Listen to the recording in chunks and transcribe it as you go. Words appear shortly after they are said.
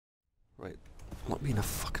Right, let me in the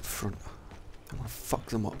fucking front. I'm gonna fuck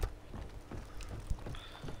them up.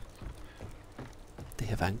 They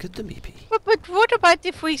have angered the maybe. But what about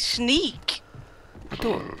if we sneak? I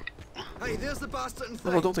don't. Hey, there's the bastard in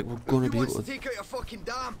Well, I don't think we're going to be able to. take out your fucking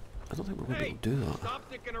dam. I don't think we're going to be able to do that.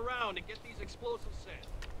 Stop dicking around and get these explosives set.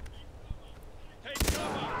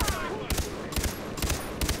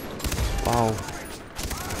 Wow.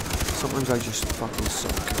 Sometimes I just fucking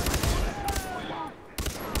suck.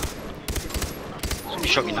 Somebody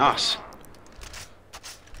shot me in the ass.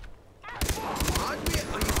 Mad mate,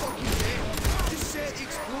 are you fucking dead? Just set the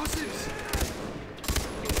explosives.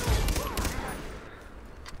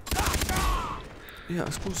 Yeah, I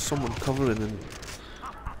suppose someone covering and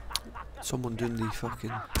someone doing the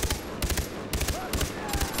fucking.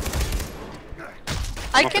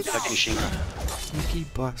 I can. Sneaky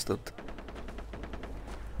bastard.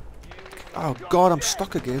 Oh god, I'm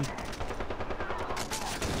stuck again.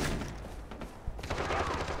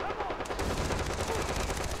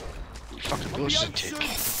 You fucking bullets to take.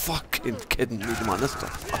 Fucking kidding me, man. This is a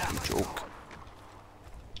fucking joke.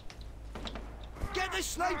 Get the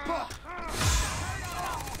sniper.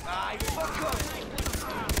 Aye, fuck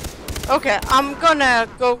off. Okay, I'm gonna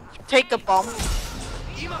go take a bomb.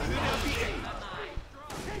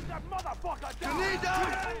 Grenade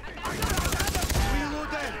out.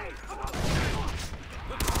 Reloading.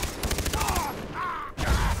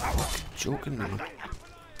 Joking me.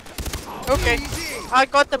 Okay, I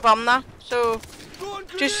got the bomb now, so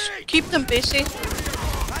just keep them busy.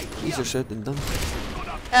 Easier said than done.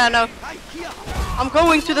 Yeah, no. I'm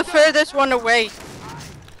going to the furthest one away.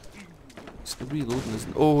 It's the reloading,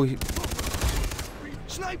 isn't it? Oh,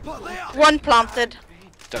 Sniper there. One planted.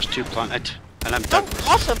 That's two planted. And I'm dead.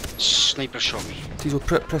 Oh, awesome. Sniper shot me. Teezo,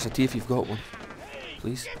 press a T if you've got one.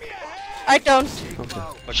 Please. I don't. Okay.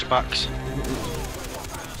 Watch your backs.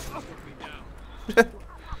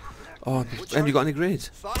 Oh, have you got any grenades?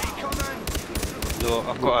 Fire coming. No,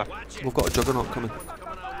 I've got a... We've got a juggernaut coming.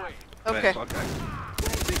 Okay. Right,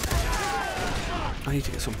 I need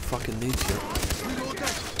to get some fucking nades here. Reloading.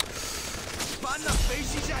 Span their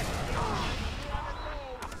faces in.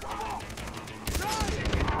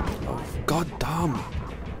 Oh, god damn.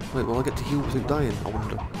 Wait, will I get to heal without dying? I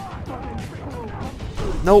wonder.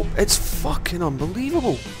 No, it's fucking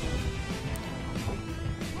unbelievable.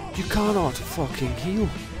 You cannot fucking heal.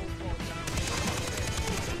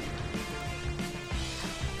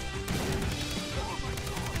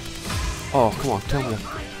 Oh, come on, tell me.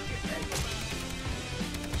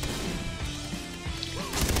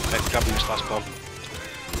 Right, grabbing this last bomb.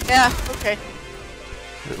 Yeah, okay.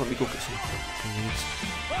 Wait, let me go get some grenades.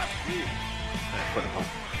 Right, got the bomb.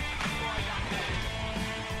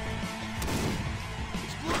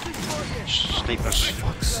 Snipers.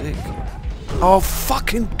 Fuck's sake. Oh,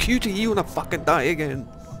 fucking Q to you and I fucking die again.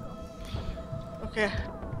 Okay.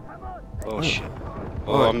 Oh shit.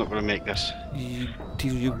 Oh, Alright. I'm not gonna make this.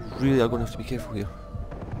 Teezo, you really are going to have to be careful here.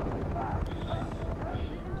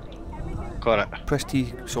 Got it. Press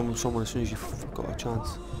T, someone as soon as you've got a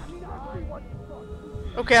chance.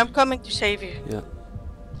 Okay, I'm coming to save you. Yeah.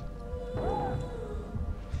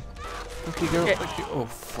 Okay, girl. Okay. Thank you. Oh,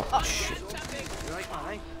 fuck. Shit.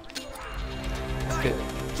 Okay.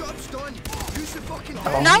 Job's done. Use the fucking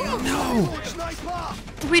Oh, No! no! sniper.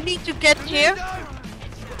 We need to get here.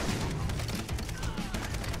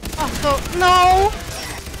 Oh, so, no!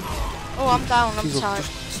 Oh, I'm down, I'm Teezo, sorry.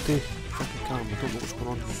 just stay fucking calm. I don't know what's going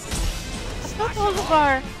on here. I thought all of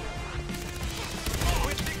our...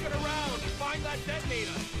 Quit dicking around and find that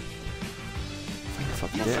detonator. Find the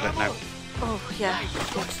fucking Got dead. it now. Oh, yeah.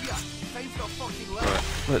 Shots here. Time for a fucking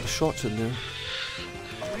lift. Right, the shot's in there.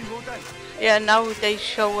 Reloading. Yeah, now they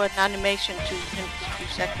show an animation in 2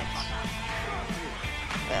 seconds.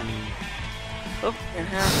 Yeah. Oh,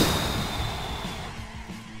 yeah.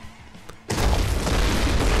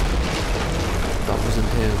 That was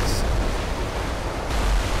intense.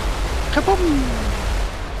 Kaboom!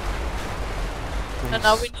 Nice. And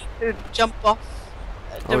now we need to jump off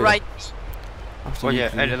the Oh, yeah. right. After Oh you yeah,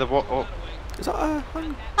 can- out of the water. Oh, Is that a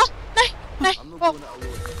hang? Oh, no, no. I'm not Oh, going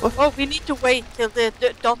it alone. oh, we need to wait till the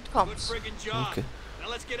dot Good comes. friggin' job. Okay. Now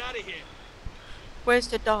let's get out of here. Where's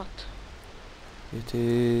the dot? It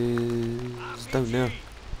is down there.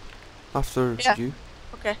 After Yeah. you.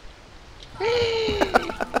 Okay.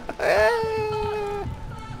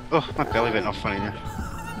 oh, my belly went off funny there.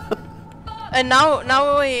 And now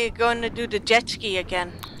we're gonna do the jet ski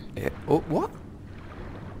again. Oh, what?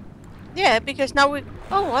 Yeah, because now we...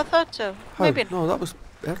 Oh, I thought so. How? Maybe... No, that was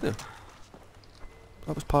earlier.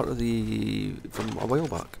 That was part of the... from a while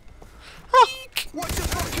back. Oh, What's your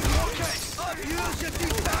fucking rocket? Use your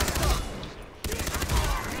big bastard.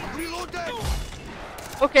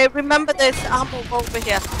 Okay, remember there's ammo over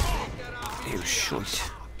here. You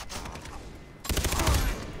shite.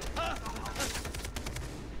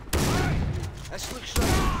 This looks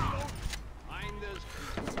right.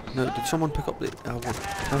 Now, did someone pick up the... Can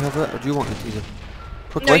I have that, or do you want it, Teezo? No,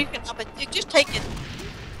 Quickly! you can have it. You just take it.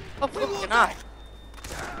 Oh, fucking hell.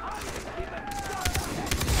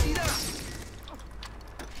 See that?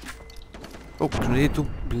 Oh, grenade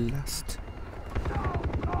blast.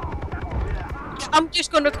 I'm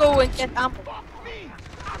just gonna go and get ammo.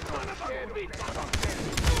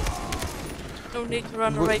 No need to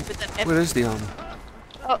run away with an Where is the ammo?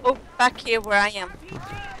 Oh, back here where I am.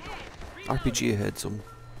 RPG ahead somewhere.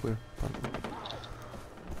 Apparently.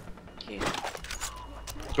 Here.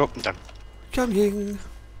 Oh, I'm done. Coming.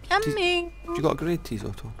 Coming! You got a grenade, Teezo,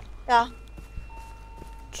 at all? Yeah.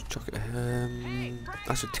 Just chuck it.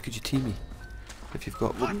 Actually, could you team me? If you've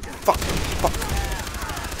got one. Fuck! Fuck!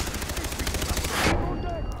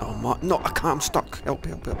 Oh my. No, I can't. I'm stuck. Help,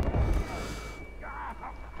 help, help.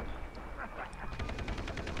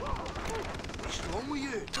 What's wrong with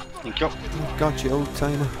you? Thank you. Got you, old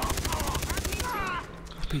timer.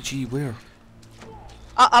 RPG, where?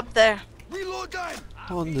 Up there. Reload down!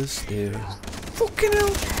 On the stairs. Fucking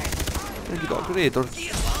hell! Have you got a grenade or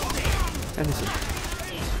anything?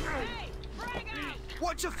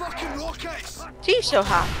 Watch the fucking rockets! Teezo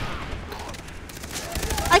hat.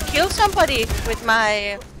 I killed somebody with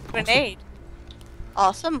my grenade.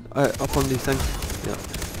 Awesome. Up on the thing. Yeah.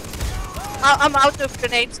 I'm out of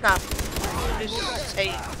grenades now. Just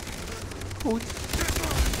say. Oh.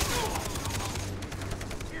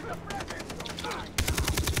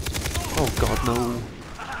 Oh god, no.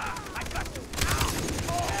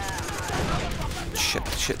 Shit,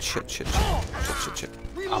 shit, shit, shit, shit, shit, shit, shit.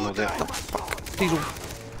 Ammo there. No, fuck. Diesel.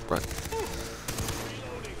 Right.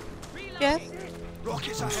 Yes.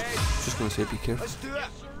 Rockets ahead! Just gonna say be careful. Let's do it!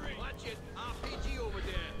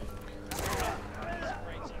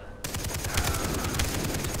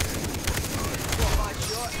 Got a bad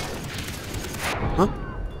shot. Huh?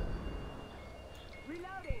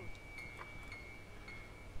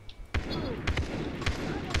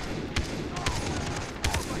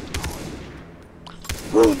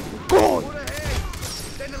 Go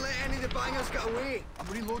ahead! Didn't let any of the bangers get away. I'm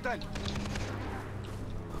reloading.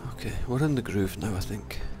 Okay, we're in the groove now, I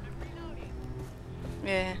think.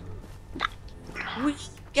 Yeah. We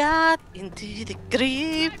got into the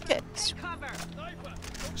groove. Get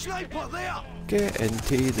Sniper there! Get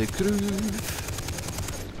into the groove.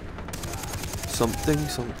 Something,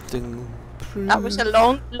 something. That was a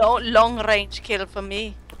long range kill for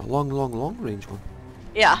me. A long range one.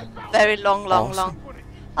 Yeah, very long. Awesome.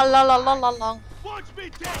 A long. Watch me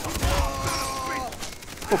take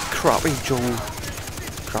Oh, crappy Joel.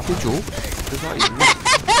 Crappy Joel? Does that even mean?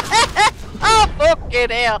 Oh, fucking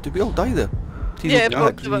hell. Did we all die there? Teezo, Yeah,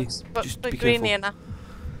 Greenie, both of us. But just be Greenie careful.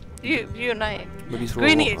 and you and I. Maybe throw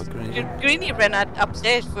Greenie, a lot of grenade. Greenie ran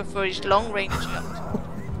upstairs for his long range shot.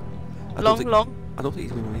 I don't think Long. I don't think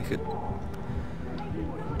he's gonna make it.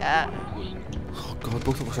 Yeah. Oh god,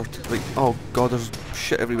 both of us are like. Oh god, there's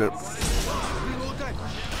shit everywhere. Reloading!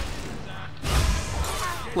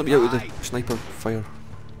 Let me out with the sniper fire.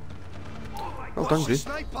 Well done, Watch the Green.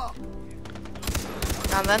 sniper!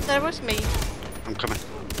 And then there was me. I'm coming.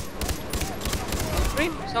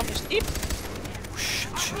 Green was on his deep. Oh,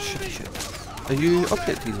 shit. Are you up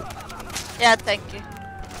yet, Teezo? Yeah, thank you.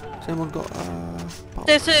 Has anyone got bottle?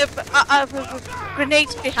 There's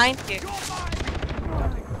grenades behind you.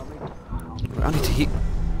 Right, I need to heat.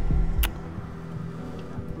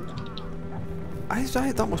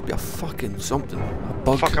 That must be a fucking something. A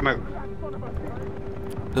bug. Fuck, I'm out.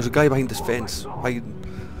 There's a guy behind this fence. Hiding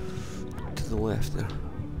to the left there.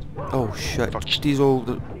 Oh shit. Fuck. Teezo,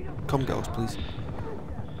 come get us, please.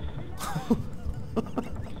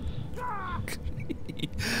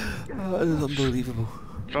 That is unbelievable.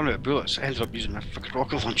 Run out of bullets. I ended up using my fucking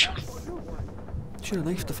rocket launcher. Should have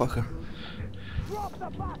knifed the fucker.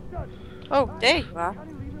 Oh, there you are.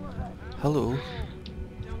 Hello.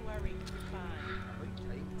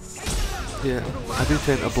 Yeah, I do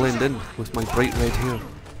tend to blend in with my bright red hair.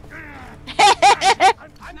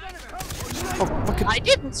 Oh, fucking. I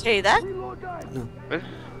didn't say that. No.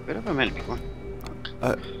 Where am I meant to be going?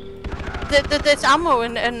 There's ammo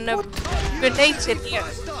and grenades in here.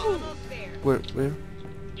 Where?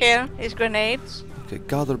 Here is grenades. Okay,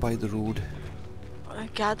 gather by the road.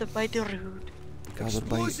 Gathered by the road. Gather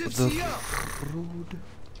by Explosives the here. road.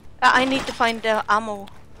 I need to find the ammo.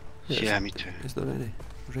 Yeah, me too. Is there any?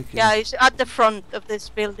 Regular? Yeah, it's at the front of this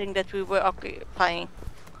building that we were occupying.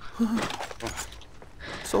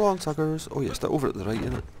 So long, suckers. Oh yes, they're over at the right,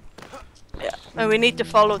 isn't it? Yeah. And we need to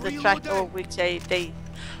follow the track, or we say they...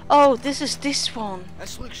 Oh, this is this one.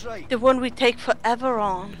 This looks right. The one we take forever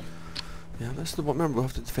on. Yeah, that's the one. Remember, we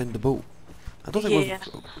have to defend the boat. I don't think Yeah.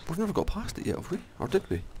 we've never got past it yet, have we? Or did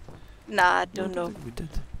we? Nah, I don't know. Think we did.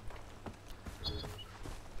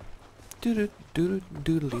 Doo doo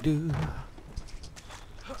doodly doo.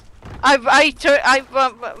 I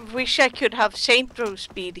wish I could have Saint Row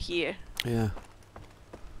speed here. Yeah.